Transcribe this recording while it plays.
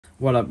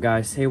What up,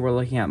 guys? Today we're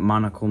looking at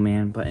Monocle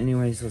Man, but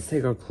anyways, let's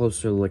take a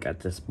closer look at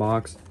this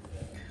box.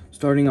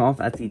 Starting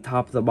off at the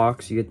top of the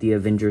box, you get the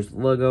Avengers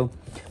logo.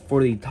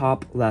 For the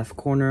top left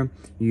corner,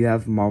 you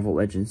have Marvel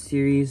Legends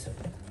series.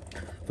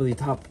 For the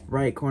top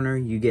right corner,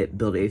 you get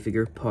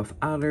Build-A-Figure Puff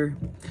Adder.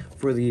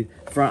 For the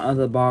front of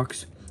the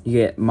box, you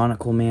get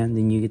Monocle Man,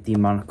 then you get the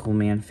Monocle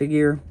Man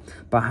figure.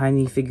 Behind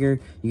the figure,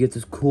 you get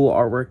this cool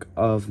artwork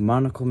of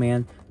Monocle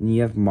Man, and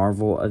you have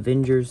Marvel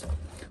Avengers.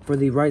 For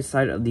the right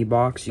side of the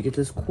box, you get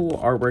this cool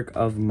artwork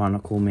of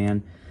Monocle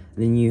Man.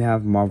 Then you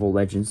have Marvel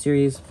Legends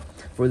series.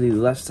 For the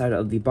left side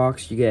of the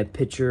box, you get a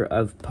picture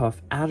of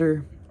Puff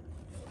Adder.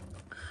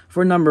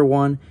 For number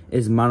 1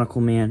 is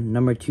Monocle Man.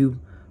 Number 2,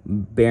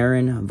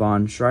 Baron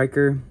Von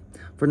Stryker.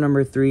 For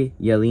number 3,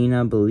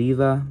 Yelena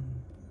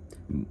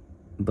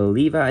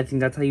Belova, I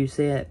think that's how you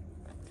say it.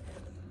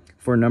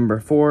 For number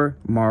 4,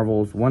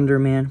 Marvel's Wonder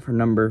Man. For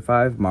number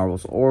 5,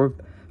 Marvel's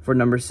Orb. For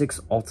number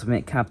 6,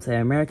 Ultimate Captain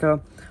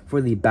America.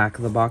 For the back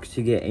of the box,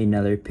 you get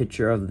another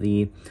picture of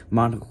the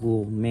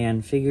Monocle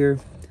Man figure.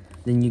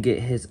 Then you get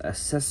his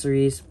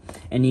accessories,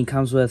 and he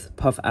comes with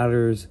Puff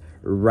Adder's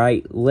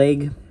right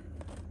leg.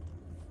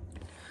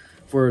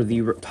 For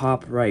the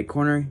top right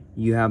corner,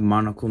 you have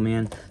Monocle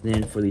Man.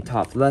 Then for the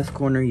top left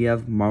corner, you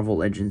have Marvel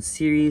Legends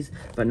series.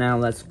 But now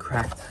let's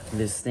crack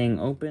this thing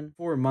open.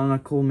 For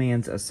Monocle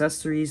Man's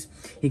accessories,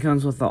 he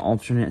comes with an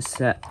alternate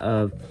set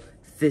of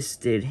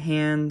fisted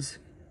hands.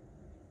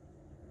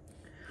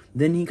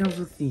 Then he comes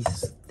with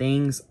these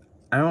things.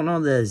 I don't know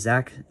the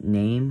exact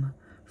name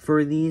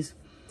for these,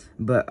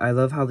 but I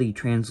love how the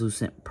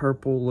translucent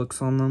purple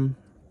looks on them.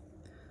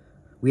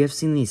 We have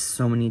seen these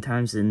so many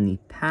times in the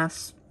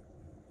past.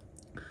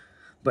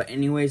 But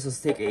anyways, let's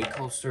take a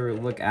closer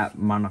look at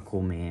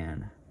Monocle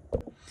Man.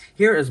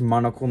 Here is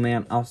Monocle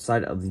Man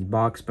outside of the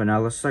box, but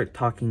now let's start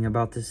talking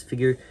about this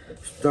figure.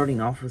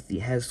 Starting off with the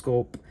head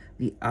sculpt,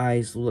 the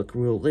eyes look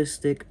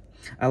realistic.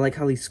 I like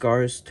how the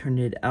scars turned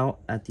it out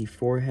at the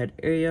forehead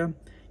area.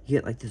 You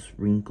get like this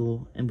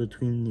wrinkle in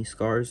between the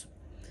scars.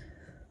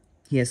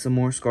 He has some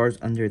more scars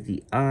under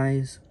the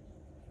eyes.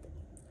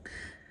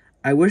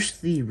 I wish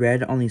the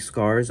red on the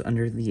scars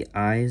under the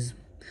eyes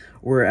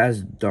were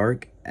as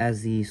dark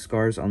as the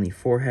scars on the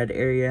forehead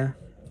area.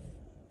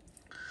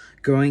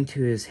 Going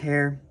to his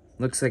hair,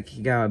 looks like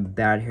he got a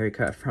bad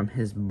haircut from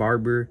his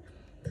barber.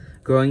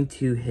 Going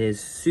to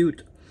his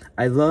suit,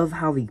 I love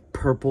how the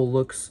purple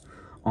looks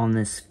on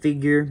this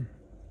figure.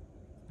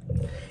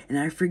 And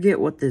I forget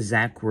what the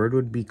exact word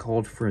would be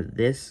called for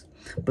this,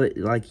 but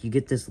like you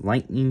get this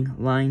lightning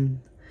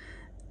line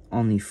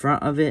on the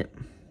front of it.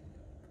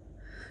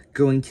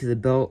 Going to the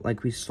belt,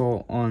 like we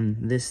saw on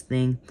this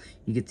thing,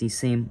 you get these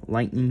same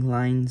lightning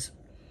lines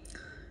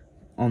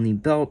on the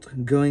belt.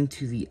 Going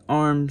to the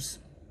arms,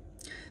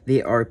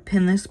 they are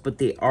pinless, but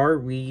they are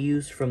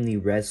reused from the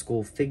Red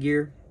Skull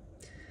figure.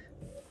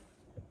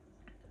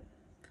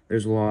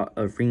 There's a lot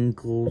of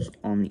wrinkles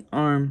on the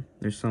arm.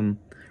 There's some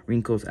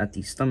wrinkles at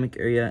the stomach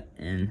area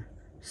and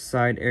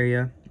side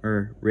area,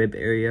 or rib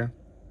area.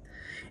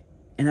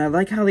 And I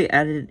like how they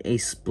added a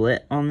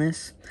split on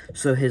this,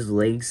 so his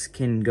legs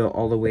can go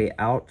all the way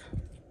out.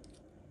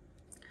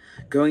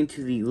 Going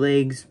to the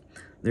legs,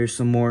 there's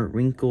some more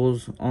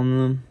wrinkles on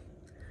them.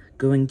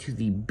 Going to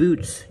the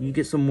boots, you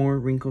get some more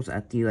wrinkles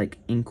at the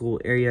ankle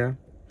area.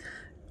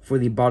 For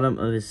the bottom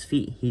of his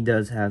feet, he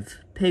does have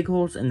peg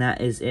holes, and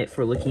that is it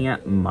for looking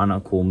at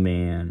Monocle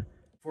Man.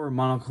 For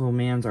Monocle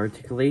Man's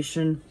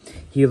articulation,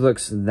 he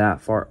looks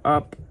that far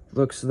up,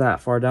 looks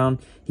that far down.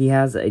 He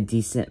has a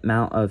decent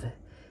amount of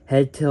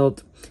head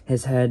tilt.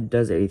 His head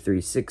does a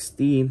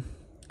 360.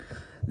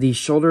 The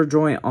shoulder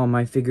joint on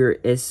my figure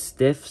is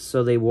stiff,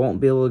 so they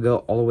won't be able to go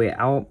all the way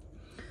out.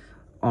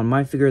 On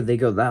my figure, they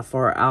go that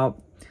far out.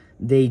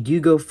 They do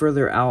go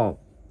further out,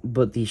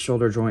 but the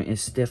shoulder joint is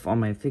stiff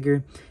on my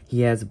figure.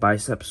 He has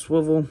bicep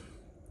swivel.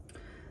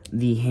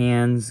 The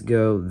hands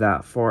go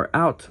that far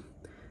out.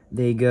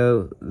 They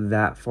go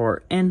that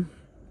far in.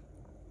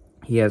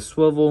 He has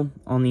swivel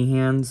on the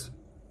hands.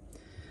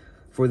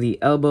 For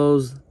the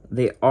elbows,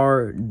 they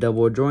are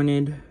double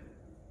jointed.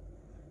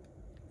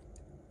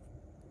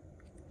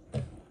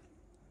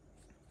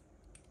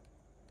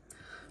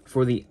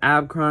 For the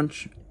ab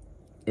crunch,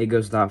 it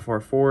goes that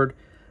far forward,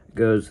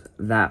 goes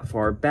that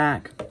far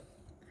back.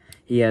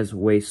 He has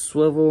waist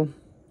swivel.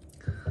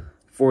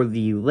 For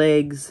the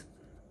legs,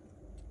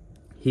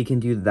 he can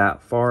do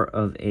that far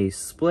of a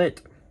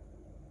split.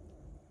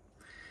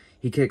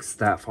 He kicks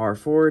that far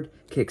forward,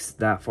 kicks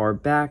that far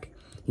back.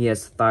 He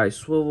has thigh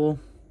swivel.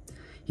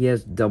 He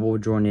has double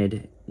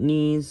jointed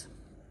knees.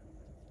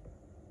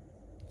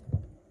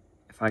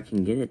 If I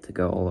can get it to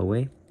go all the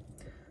way.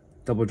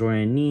 Double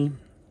jointed knee.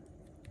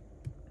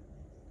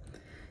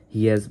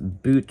 He has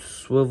boot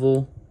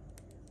swivel.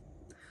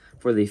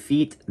 For the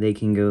feet, they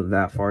can go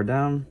that far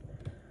down.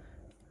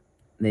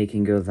 They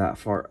can go that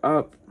far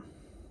up.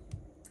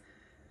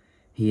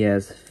 He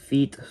has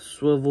feet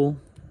swivel.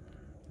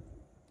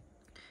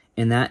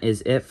 And that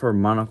is it for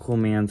Monocle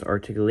Man's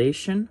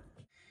articulation.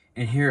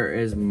 And here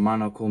is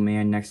Monocle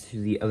Man next to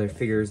the other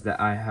figures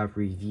that I have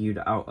reviewed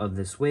out of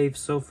this wave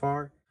so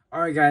far.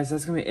 Alright guys,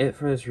 that's going to be it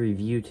for this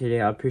review today.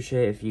 I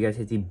appreciate it if you guys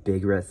hit the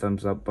big red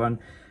thumbs up button.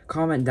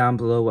 Comment down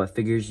below what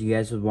figures you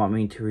guys would want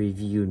me to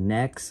review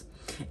next.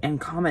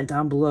 And comment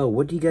down below,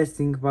 what do you guys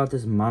think about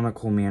this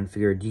Monocle Man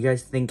figure? Do you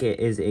guys think it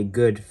is a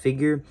good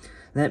figure?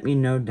 Let me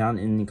know down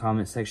in the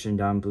comment section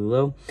down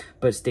below.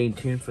 But stay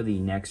tuned for the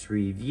next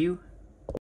review.